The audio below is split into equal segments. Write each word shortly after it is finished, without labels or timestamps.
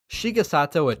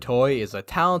Shigesato Itoi is a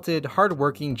talented,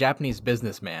 hardworking Japanese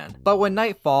businessman, but when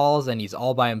night falls and he's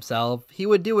all by himself, he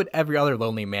would do what every other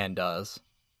lonely man does.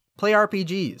 Play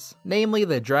RPGs, namely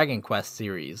the Dragon Quest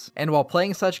series, and while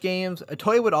playing such games,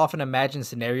 Itoi would often imagine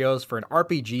scenarios for an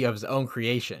RPG of his own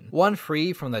creation, one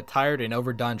free from the tired and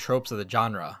overdone tropes of the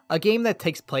genre. A game that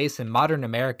takes place in modern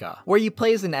America, where you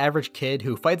play as an average kid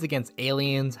who fights against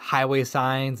aliens, highway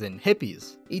signs, and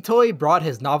hippies. Itoi brought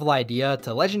his novel idea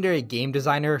to legendary game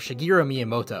designer Shigeru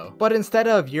Miyamoto, but instead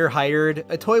of "you're hired,"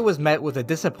 Itoi was met with a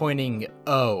disappointing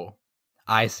 "oh,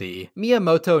 I see."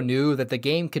 Miyamoto knew that the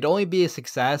game could only be a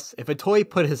success if Itoi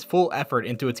put his full effort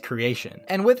into its creation,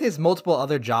 and with his multiple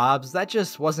other jobs, that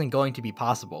just wasn't going to be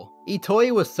possible.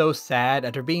 Itoi was so sad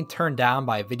after being turned down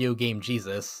by video game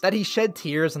Jesus that he shed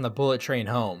tears on the bullet train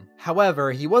home.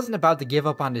 However, he wasn't about to give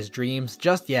up on his dreams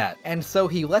just yet, and so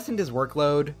he lessened his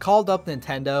workload, called up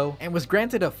Nintendo, and was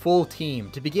granted a full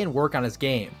team to begin work on his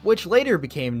game, which later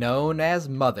became known as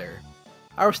Mother.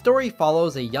 Our story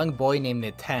follows a young boy named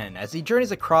Niten as he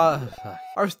journeys across. Oh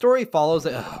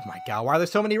my god, why are there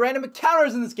so many random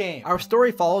encounters in this game? Our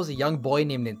story follows a young boy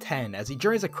named Niten as he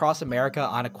journeys across America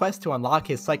on a quest to unlock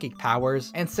his psychic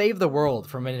powers and save the world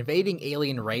from an invading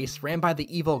alien race ran by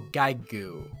the evil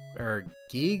Gaigu.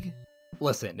 Geeg?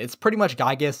 Listen, it's pretty much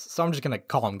Gygus, so I'm just gonna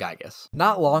call him Gygus.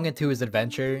 Not long into his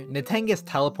adventure, Niten gets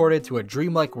teleported to a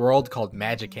dreamlike world called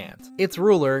Magicant. Its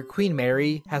ruler, Queen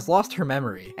Mary, has lost her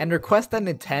memory, and requests that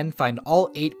Niten find all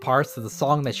 8 parts of the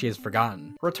song that she has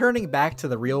forgotten. Returning back to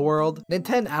the real world,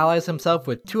 Niten allies himself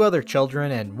with 2 other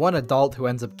children and 1 adult who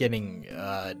ends up getting,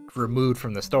 removed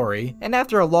from the story, and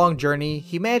after a long journey,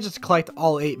 he manages to collect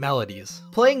all 8 melodies.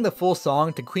 Playing the full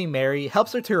song to Queen Mary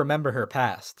helps her to remember her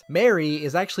past. Mary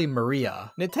is actually Maria,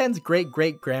 Niten's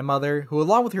great-great-grandmother, who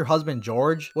along with her husband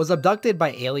George, was abducted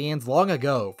by aliens long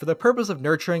ago for the purpose of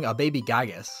nurturing a baby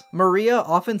Gygus. Maria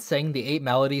often sang the 8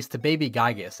 melodies to baby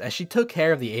Gygus as she took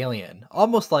care of the alien,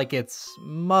 almost like its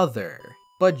mother.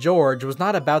 But George was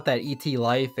not about that ET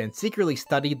life and secretly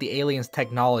studied the alien's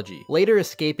technology, later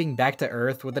escaping back to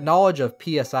Earth with the knowledge of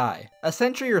PSI. A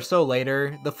century or so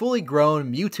later, the fully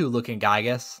grown Mewtwo-looking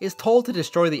Gygus is told to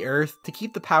destroy the Earth to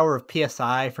keep the power of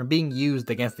PSI from being used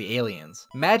against the aliens.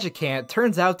 Magicant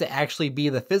turns out to actually be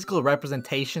the physical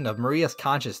representation of Maria's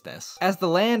consciousness, as the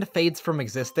land fades from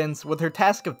existence with her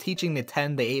task of teaching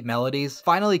Niten the 8 melodies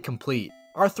finally complete.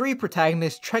 Our 3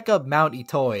 protagonists trek up Mount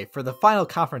Itoi for the final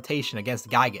confrontation against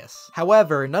Gygus.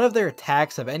 However, none of their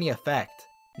attacks have any effect.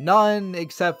 None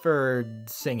except for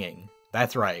singing.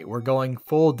 That's right, we're going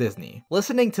full Disney.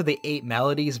 Listening to the 8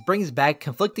 melodies brings back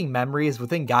conflicting memories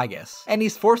within Gygus, and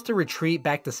he's forced to retreat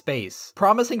back to space,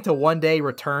 promising to one day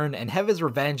return and have his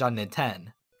revenge on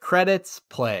Niten. Credits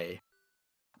play.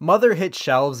 Mother hit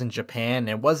shelves in Japan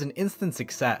and was an instant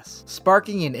success,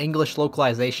 sparking an English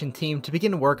localization team to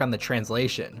begin work on the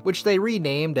translation, which they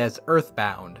renamed as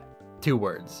Earthbound. 2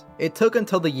 words. It took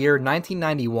until the year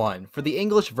 1991 for the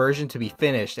English version to be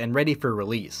finished and ready for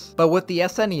release, but with the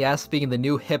SNES being the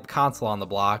new hip console on the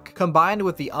block, combined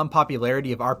with the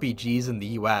unpopularity of RPGs in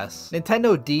the US,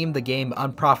 Nintendo deemed the game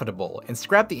unprofitable and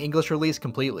scrapped the English release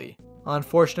completely.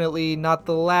 Unfortunately, not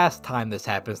the last time this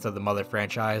happens to the Mother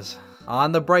franchise.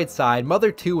 On the bright side,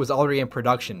 Mother 2 was already in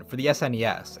production for the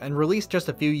SNES and released just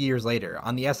a few years later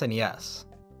on the SNES.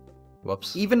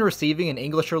 Whoops. Even receiving an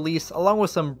English release along with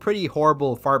some pretty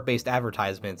horrible fart-based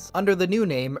advertisements under the new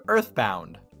name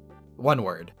Earthbound. 1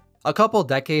 word. A couple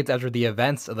decades after the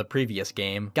events of the previous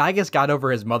game, Gygus got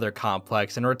over his mother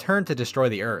complex and returned to destroy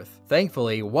the Earth.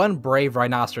 Thankfully, one brave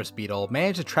rhinoceros beetle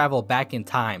managed to travel back in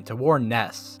time to warn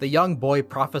Ness, the young boy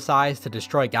prophesied to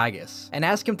destroy Gygus, and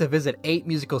ask him to visit 8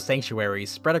 musical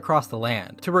sanctuaries spread across the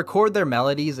land, to record their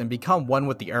melodies and become one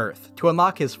with the Earth, to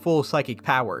unlock his full psychic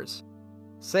powers.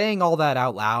 Saying all that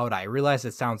out loud, I realize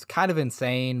it sounds kind of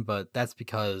insane, but that's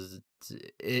because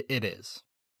it is.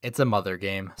 It's a Mother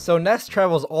game. So Ness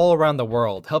travels all around the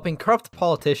world, helping corrupt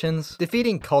politicians,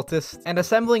 defeating cultists, and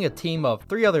assembling a team of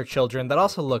 3 other children that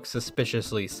also look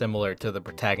suspiciously similar to the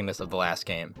protagonist of the last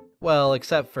game. Well,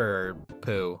 except for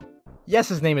Pooh. Yes,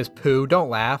 his name is Pooh, don't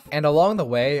laugh. And along the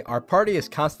way, our party is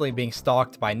constantly being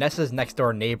stalked by Ness's next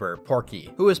door neighbor,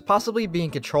 Porky, who is possibly being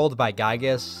controlled by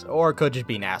Gygus, or could just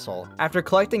be an asshole. After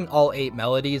collecting all 8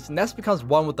 melodies, Ness becomes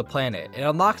one with the planet and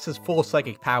unlocks his full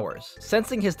psychic powers.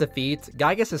 Sensing his defeat,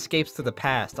 Gygus escapes to the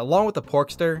past along with the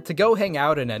Porkster to go hang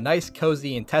out in a nice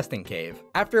cozy intestine cave.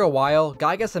 After a while,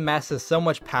 Gygus amasses so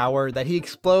much power that he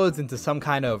explodes into some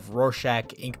kind of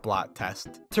Rorschach ink blot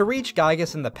test. To reach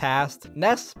Gygus in the past,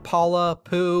 Ness, Paula, Paula,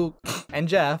 Pooh, and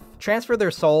Jeff transfer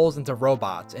their souls into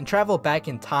robots and travel back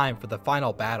in time for the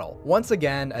final battle. Once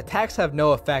again, attacks have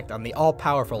no effect on the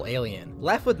all-powerful alien.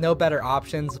 Left with no better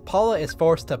options, Paula is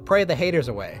forced to pray the haters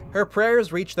away. Her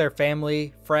prayers reach their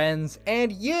family, friends,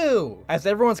 and you, as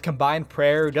everyone's combined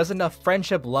prayer does enough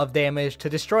friendship love damage to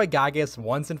destroy Gagas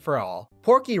once and for all.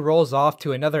 Porky rolls off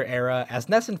to another era as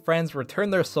Ness and friends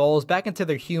return their souls back into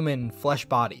their human flesh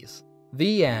bodies.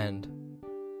 The end.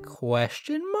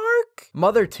 Question mark?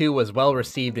 Mother 2 was well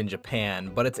received in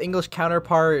Japan, but its English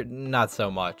counterpart, not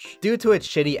so much. Due to its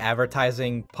shitty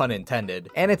advertising, pun intended,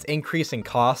 and its increase in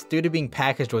cost due to being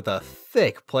packaged with a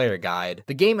thick player guide,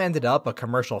 the game ended up a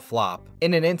commercial flop.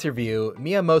 In an interview,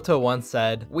 Miyamoto once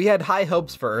said, "We had high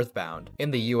hopes for Earthbound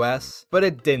in the US, but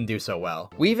it didn't do so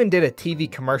well. We even did a TV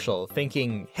commercial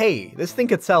thinking, hey, this thing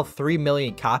could sell 3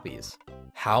 million copies.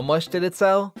 How much did it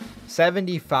sell?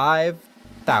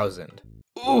 75,000.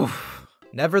 Oof.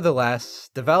 Nevertheless,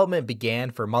 development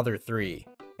began for Mother 3,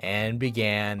 and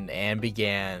began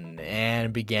again.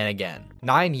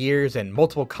 9 years and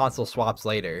multiple console swaps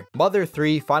later, Mother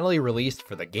 3 finally released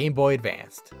for the Game Boy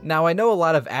Advanced. Now I know a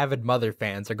lot of avid Mother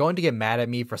fans are going to get mad at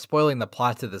me for spoiling the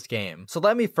plot to this game, so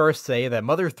let me first say that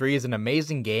Mother 3 is an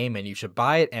amazing game and you should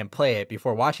buy it and play it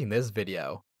before watching this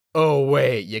video. Oh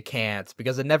wait, you can't,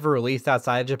 because it never released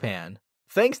outside Japan.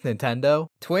 Thanks, Nintendo!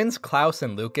 Twins Klaus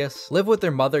and Lucas live with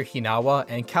their mother Hinawa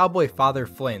and cowboy father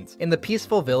Flint in the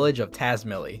peaceful village of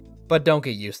Tazmily. But don't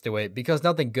get used to it, because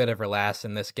nothing good ever lasts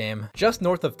in this game. Just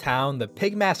north of town, the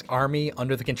Pigmask army,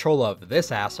 under the control of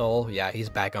this asshole, yeah, he's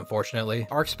back unfortunately,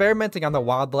 are experimenting on the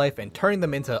wildlife and turning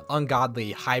them into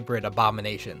ungodly hybrid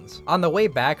abominations. On the way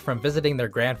back from visiting their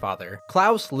grandfather,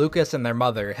 Klaus, Lucas, and their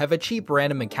mother have a cheap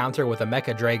random encounter with a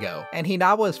Mecha Drago, and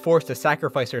Hinawa is forced to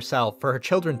sacrifice herself for her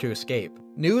children to escape.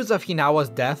 News of Hinawa's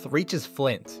death reaches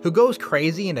Flint, who goes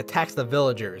crazy and attacks the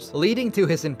villagers, leading to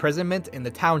his imprisonment in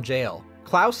the town jail.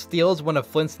 Klaus steals one of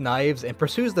Flint's knives and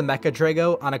pursues the Mecha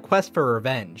Drago on a quest for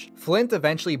revenge. Flint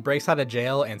eventually breaks out of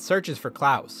jail and searches for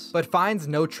Klaus, but finds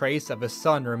no trace of his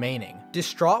son remaining.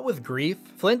 Distraught with grief,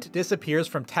 Flint disappears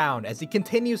from town as he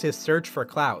continues his search for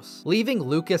Klaus, leaving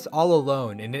Lucas all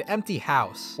alone in an empty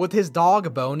house, with his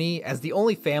dog Boney as the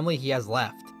only family he has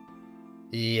left.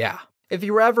 Yeah. If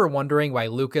you were ever wondering why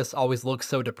Lucas always looks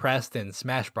so depressed in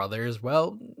Smash Brothers,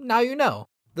 well, now you know.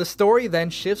 The story then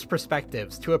shifts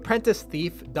perspectives to apprentice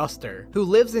thief Duster, who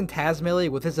lives in Tazmily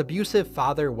with his abusive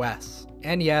father Wes.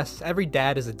 And yes, every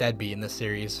dad is a deadbeat in this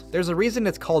series. There's a reason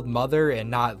it's called Mother and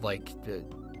not like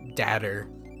Dadder.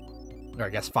 Or I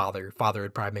guess father. Father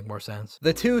would probably make more sense.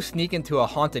 The two sneak into a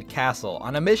haunted castle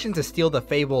on a mission to steal the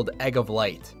fabled Egg of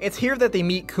Light. It's here that they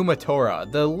meet Kumatora,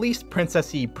 the least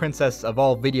princessy princess of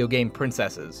all video game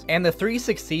princesses, and the three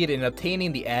succeed in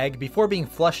obtaining the egg before being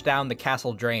flushed down the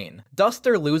castle drain.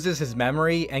 Duster loses his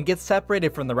memory and gets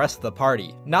separated from the rest of the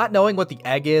party, not knowing what the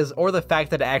egg is or the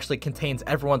fact that it actually contains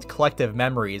everyone's collective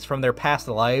memories from their past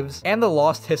lives and the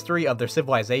lost history of their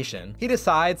civilization. He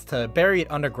decides to bury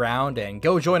it underground and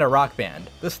go join a rock band.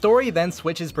 The story then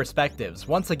switches perspectives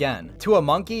once again to a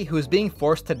monkey who's being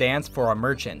forced to dance for a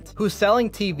merchant who's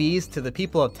selling TVs to the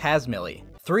people of Tazmily.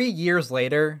 3 years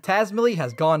later, Tazmily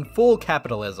has gone full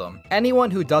capitalism.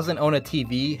 Anyone who doesn't own a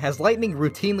TV has lightning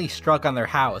routinely struck on their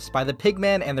house by the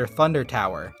Pigman and their Thunder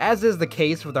Tower, as is the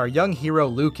case with our young hero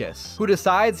Lucas, who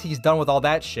decides he's done with all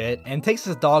that shit and takes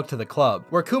his dog to the club,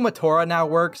 where Kumatora now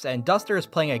works and Duster is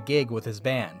playing a gig with his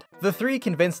band. The three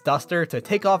convince Duster to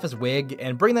take off his wig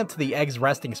and bring them to the egg's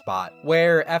resting spot,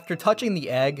 where, after touching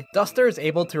the egg, Duster is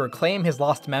able to reclaim his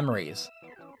lost memories.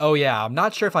 Oh yeah, I'm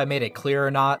not sure if I made it clear or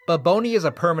not, but Boney is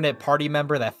a permanent party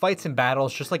member that fights in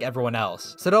battles just like everyone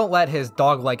else, so don't let his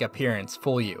dog-like appearance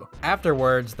fool you.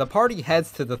 Afterwards, the party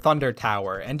heads to the Thunder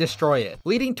Tower and destroy it,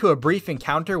 leading to a brief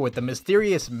encounter with the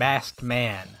mysterious masked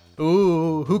man.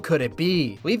 Ooh, who could it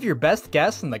be? Leave your best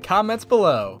guess in the comments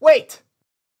below. Wait!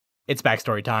 It's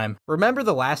backstory time. Remember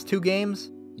the last two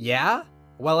games? Yeah?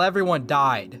 Well, everyone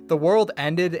died. The world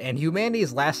ended and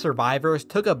humanity's last survivors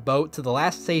took a boat to the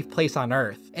last safe place on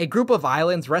Earth, a group of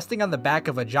islands resting on the back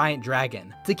of a giant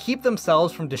dragon. To keep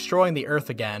themselves from destroying the Earth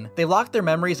again, they locked their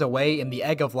memories away in the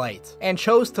Egg of Light, and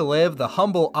chose to live the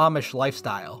humble Amish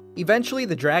lifestyle. Eventually,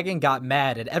 the dragon got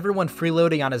mad at everyone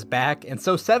freeloading on his back, and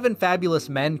so 7 fabulous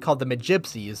men called the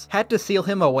Magypsies had to seal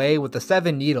him away with the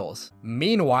 7 needles.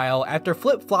 Meanwhile, after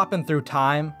flip-flopping through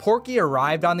time, Porky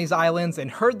arrived on these islands and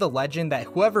heard the legend that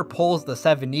whoever pulls the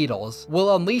 7 needles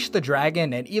will unleash the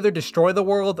dragon and either destroy the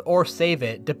world or save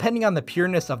it, depending on the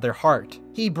pureness of their heart.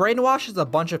 He brainwashes a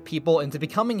bunch of people into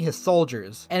becoming his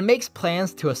soldiers, and makes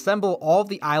plans to assemble all of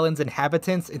the island's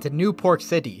inhabitants into Newport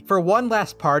City for one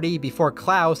last party before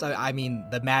Klaus, I mean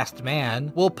the masked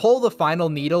man, will pull the final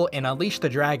needle and unleash the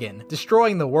dragon,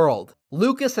 destroying the world.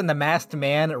 Lucas and the masked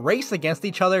man race against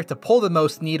each other to pull the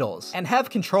most needles, and have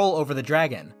control over the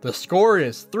dragon. The score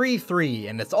is 3-3,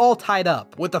 and it's all tied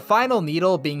up, with the final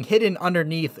needle being hidden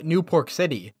underneath Newport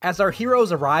City. As our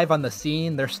heroes arrive on the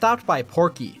scene, they're stopped by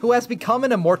Porky, who has become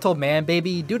an immortal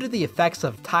man-baby due to the effects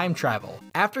of time travel.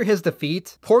 After his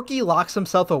defeat, Porky locks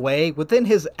himself away within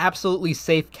his absolutely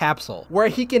safe capsule, where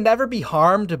he can never be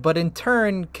harmed, but in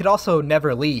turn, could also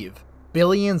never leave.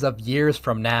 Billions of years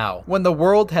from now, when the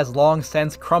world has long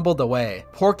since crumbled away,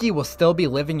 Porky will still be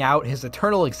living out his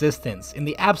eternal existence in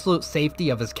the absolute safety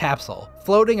of his capsule,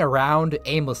 floating around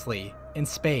aimlessly in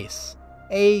space.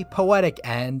 A poetic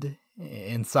end,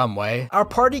 in some way. Our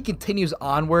party continues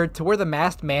onward to where the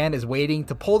masked man is waiting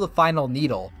to pull the final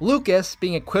needle. Lucas,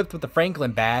 being equipped with the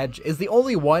Franklin badge, is the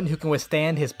only one who can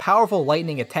withstand his powerful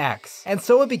lightning attacks, and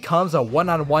so it becomes a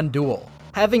one-on-one duel.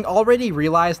 Having already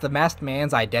realized the masked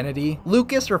man's identity,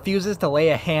 Lucas refuses to lay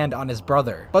a hand on his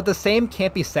brother, but the same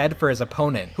can't be said for his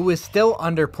opponent, who is still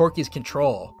under Porky's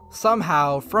control.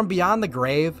 Somehow, from beyond the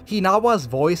grave, Hinawa's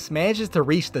voice manages to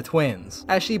reach the twins,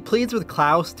 as she pleads with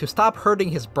Klaus to stop hurting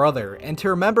his brother and to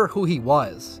remember who he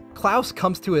was. Klaus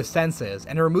comes to his senses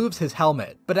and removes his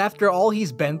helmet, but after all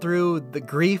he's been through, the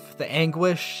grief, the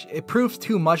anguish, it proves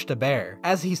too much to bear,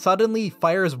 as he suddenly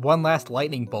fires one last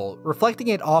lightning bolt, reflecting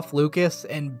it off Lucas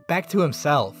and back to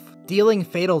himself, dealing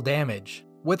fatal damage.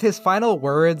 With his final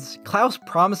words, Klaus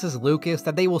promises Lucas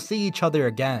that they will see each other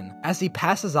again, as he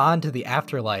passes on to the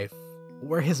afterlife,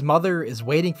 where his mother is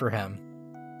waiting for him.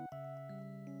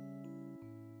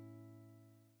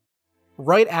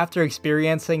 Right after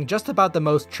experiencing just about the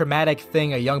most traumatic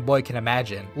thing a young boy can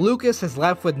imagine, Lucas is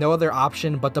left with no other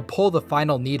option but to pull the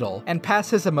final needle and pass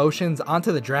his emotions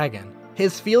onto the dragon.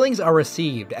 His feelings are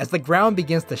received as the ground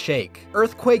begins to shake.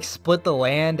 Earthquakes split the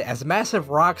land as massive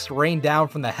rocks rain down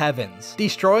from the heavens,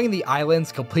 destroying the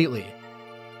islands completely.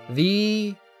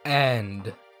 The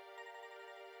end.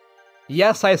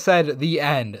 Yes, I said the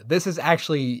end. This is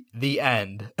actually the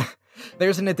end.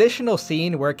 There's an additional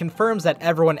scene where it confirms that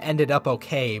everyone ended up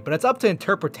okay, but it's up to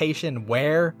interpretation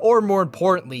where, or more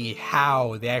importantly,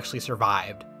 how they actually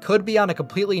survived. Could be on a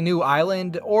completely new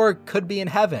island, or could be in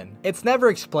heaven. It's never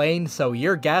explained, so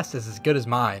your guess is as good as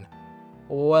mine.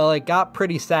 Well, it got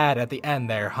pretty sad at the end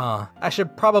there, huh? I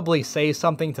should probably say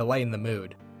something to lighten the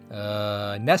mood.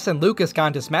 Ness and Lucas got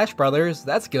into Smash Brothers,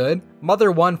 that's good.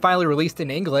 Mother 1 finally released in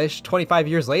English 25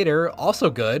 years later, also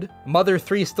good. Mother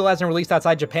 3 still hasn't released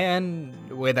outside Japan.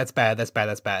 Wait, that's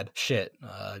bad. Shit.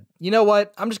 You know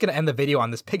what? I'm just gonna end the video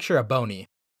on this picture of Boney.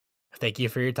 Thank you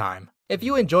for your time. If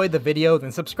you enjoyed the video,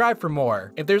 then subscribe for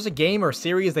more. If there's a game or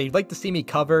series that you'd like to see me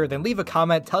cover, then leave a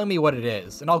comment telling me what it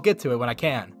is, and I'll get to it when I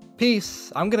can.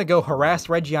 Peace. I'm gonna go harass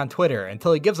Reggie on Twitter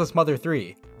until he gives us Mother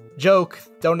 3. Joke,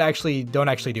 don't actually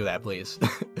do that, please.